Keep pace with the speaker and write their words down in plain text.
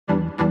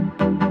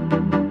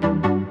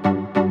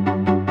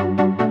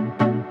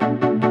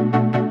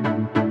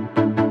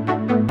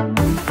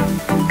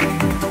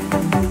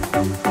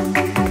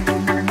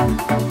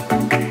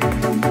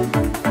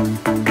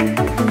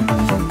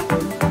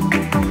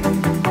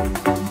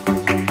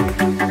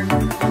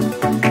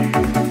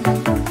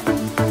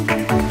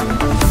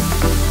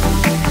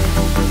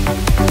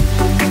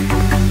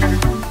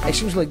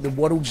like the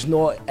world's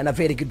not in a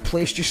very good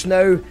place just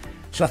now.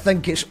 So I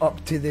think it's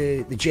up to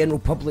the general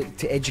public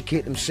to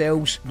educate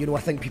themselves. You know, I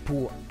think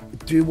people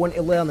do want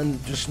to learn,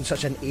 and just in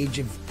such an age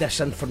of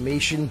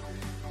disinformation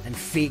and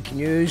fake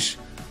news,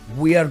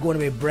 we are going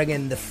to be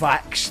bringing the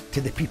facts to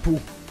the people,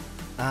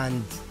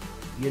 and,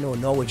 you know,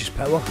 knowledge is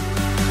power.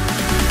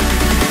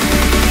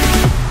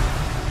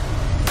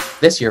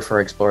 This year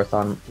for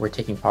Explorathon, we're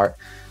taking part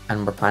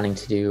and we're planning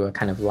to do a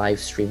kind of live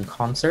stream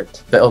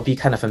concert, but it'll be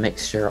kind of a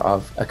mixture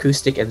of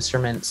acoustic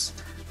instruments,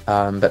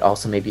 but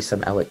also maybe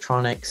some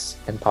electronics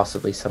and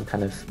possibly some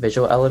kind of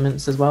visual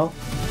elements as well.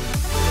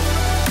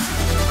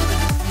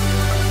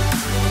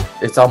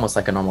 It's almost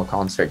like a normal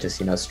concert, just,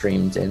 you know,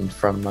 streamed in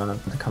from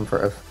the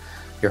comfort of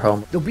your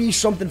home. There'll be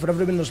something for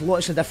everyone. There's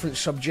lots of different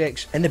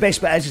subjects, and the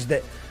best bit is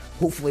that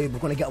hopefully we're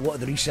going to get a lot of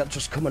the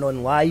researchers coming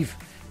on live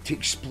to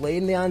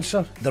explain the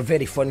answer. They're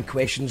very fun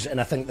questions,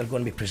 and I think they're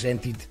going to be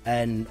presented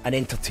in an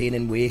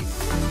entertaining way.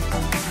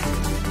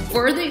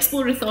 For the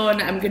Explorathon,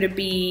 I'm going to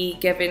be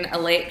giving a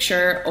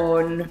lecture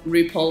on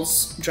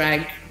RuPaul's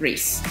Drag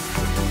Race.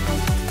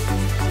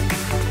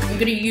 I'm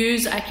going to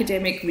use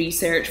academic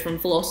research from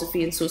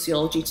philosophy and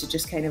sociology to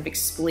just kind of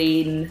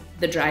explain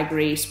the drag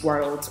race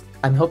world.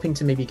 I'm hoping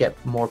to maybe get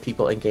more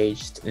people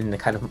engaged in the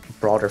kind of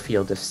broader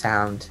field of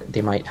sound.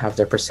 They might have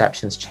their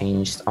perceptions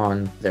changed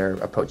on their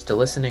approach to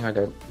listening or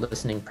their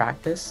listening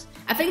practice.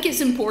 I think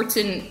it's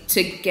important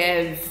to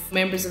give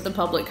members of the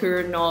public who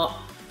are not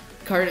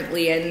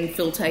currently in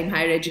full-time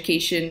higher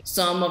education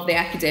some of the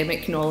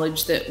academic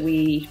knowledge that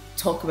we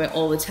talk about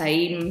all the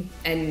time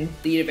in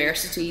the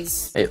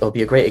universities. It'll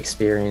be a great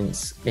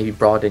experience, maybe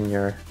broaden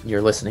your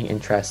listening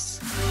interests.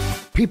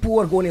 People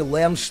are going to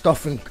learn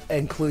stuff,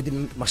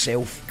 including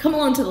myself. Come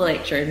along to the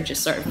lecture and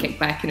just sort of kick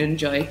back and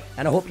enjoy.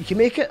 And I hope you can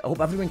make it. I hope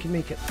everyone can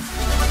make it.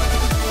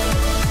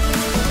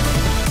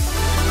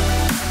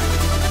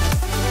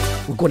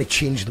 We're going to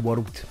change the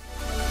world.